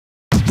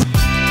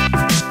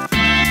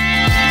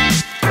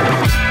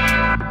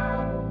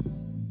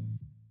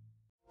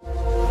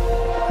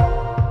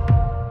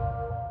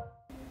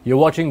You're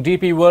watching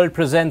DP World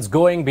presents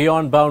Going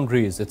Beyond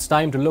Boundaries. It's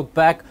time to look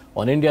back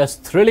on India's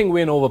thrilling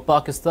win over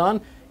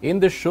Pakistan.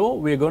 In this show,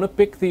 we're going to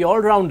pick the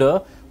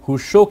all-rounder who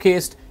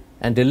showcased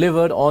and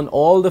delivered on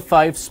all the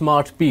 5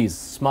 smart P's.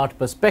 Smart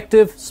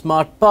perspective,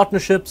 smart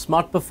partnership,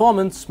 smart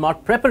performance,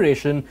 smart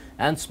preparation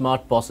and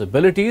smart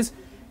possibilities.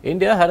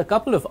 India had a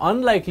couple of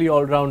unlikely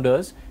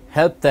all-rounders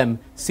help them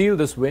seal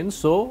this win.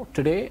 So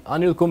today,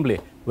 Anil Kumble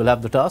will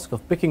have the task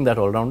of picking that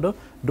all-rounder.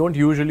 Don't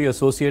usually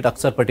associate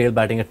Axar Patel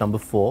batting at number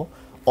 4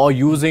 or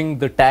using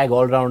the tag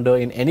all-rounder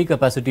in any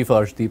capacity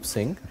for Arshdeep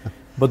Singh.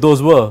 But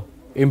those were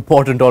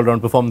important all-round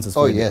performances.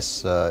 Oh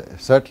yes,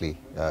 certainly.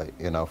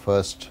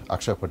 First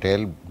Axar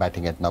Patel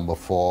batting at number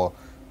 4.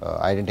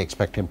 I didn't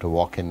expect him to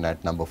walk in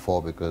at number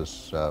 4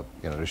 because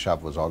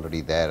Rishabh was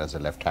already there as a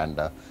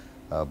left-hander.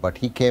 But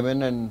he came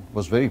in and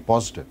was very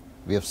positive.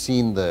 We have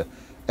seen the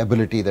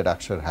ability that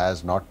Axar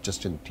has, not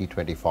just in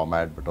T20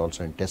 format but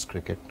also in Test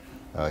cricket.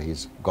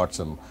 He's got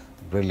some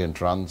brilliant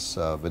runs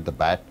with the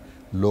bat,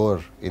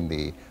 lower in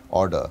the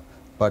order,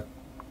 but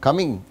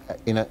coming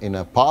in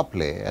a power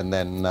play and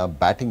then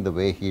batting the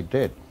way he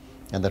did,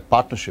 and that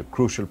partnership,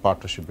 crucial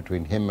partnership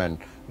between him and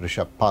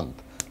Rishabh Pant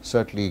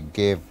certainly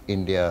gave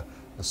India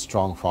a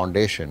strong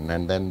foundation.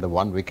 And then the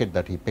one wicket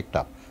that he picked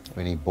up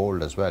when he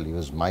bowled as well, he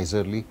was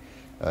miserly.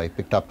 He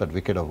picked up that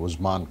wicket of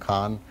Usman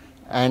Khan,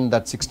 and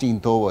that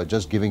 16th over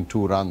just giving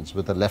 2 runs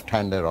with a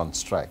left-hander on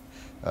strike,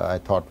 I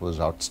thought was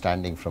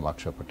outstanding from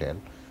Axar Patel.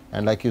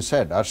 And like you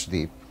said,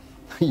 Arshdeep,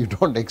 you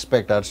don't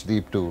expect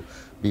Arshdeep to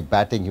be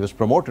batting. He was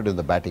promoted in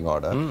the batting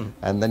order,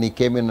 and then he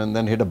came in and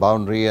then hit a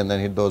boundary and then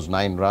hit those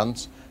 9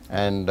 runs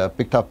and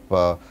picked up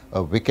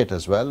a wicket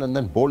as well, and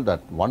then bowled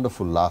that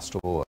wonderful last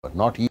over.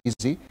 Not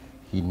easy.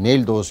 He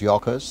nailed those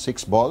Yorkers,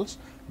 6 balls.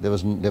 There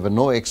were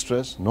no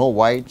extras, no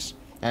wides,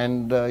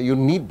 and you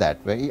need that.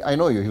 I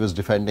know he was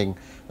defending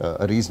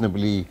a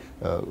reasonably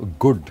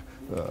good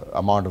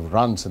amount of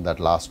runs in that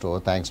last over,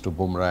 thanks to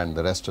Bumrah and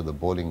the rest of the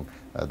bowling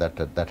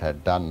that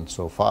had done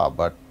so far.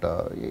 But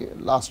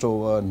last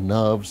over,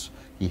 nerves,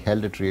 he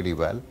held it really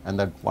well, and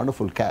that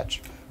wonderful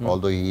catch.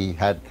 Although he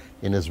had,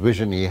 in his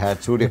vision, he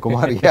had Surya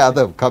Kumar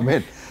Yadav come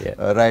in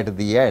right at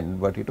the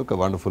end, but he took a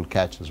wonderful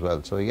catch as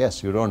well. So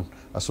yes, you don't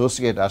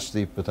associate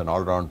Arshdeep with an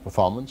all-round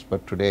performance,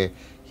 but today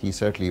he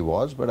certainly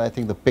was. But I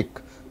think the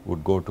pick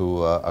would go to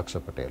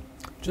Axar Patel.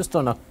 Just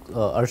on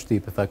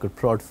Arshdeep, if I could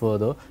prod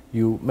further,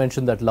 you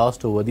mentioned that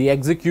last over, the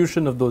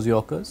execution of those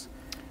Yorkers,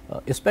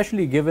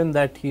 especially given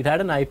that he'd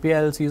had an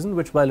IPL season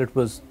which, while it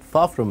was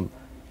far from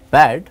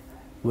bad,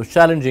 was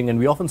challenging, and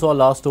we often saw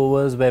last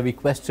overs where we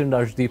questioned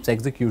Arshdeep's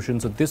execution.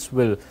 So this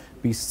will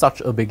be such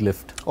a big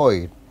lift. Oh,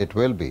 it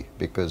will be,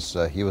 because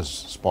he was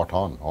spot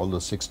on. All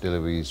the 6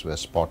 deliveries were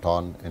spot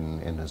on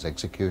in his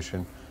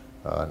execution.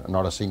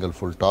 Not a single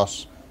full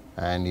toss,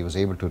 and he was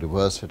able to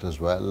reverse it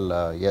as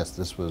well. Yes,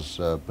 this was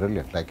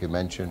brilliant. Like you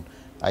mentioned,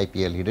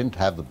 IPL, he didn't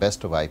have the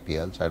best of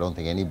IPLs. I don't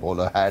think any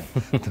bowler had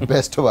the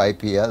best of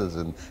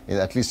IPLs,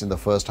 at least in the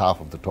first half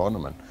of the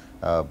tournament.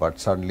 But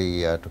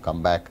suddenly to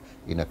come back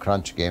in a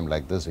crunch game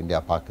like this,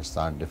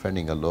 India-Pakistan,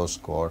 defending a low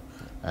score,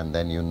 and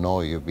then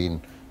you've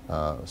been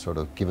sort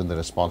of given the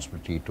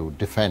responsibility to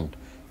defend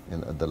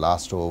in the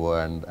last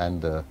over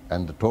and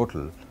the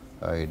total.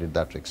 He did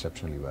that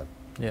exceptionally well.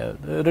 Yeah,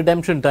 the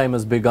redemption time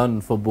has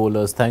begun for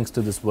bowlers thanks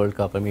to this World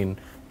Cup. I mean,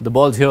 the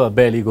balls here are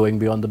barely going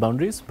beyond the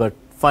boundaries, but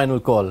final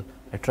call.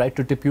 I tried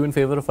to tip you in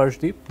favour of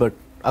Arshdeep, but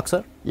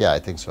Axar? Yeah, I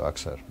think so,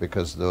 Axar,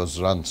 because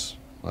those runs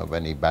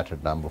when he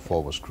batted number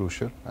 4 was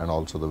crucial, and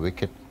also the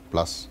wicket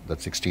plus that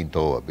 16th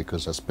over,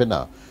 because a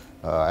spinner,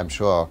 I'm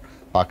sure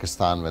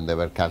Pakistan, when they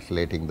were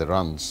calculating the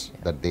runs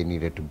that they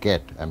needed to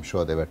get, I'm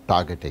sure they were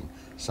targeting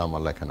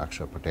someone like an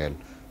Axar Patel,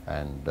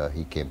 and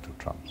he came through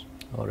trumps.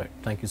 All right.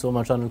 Thank you so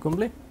much, Anil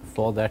Kumble,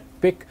 for that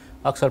pick.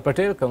 Axar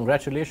Patel,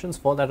 congratulations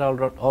for that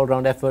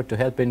all-round effort to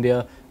help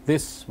India.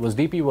 This was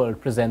DP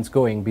World presents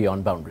Going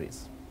Beyond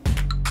Boundaries.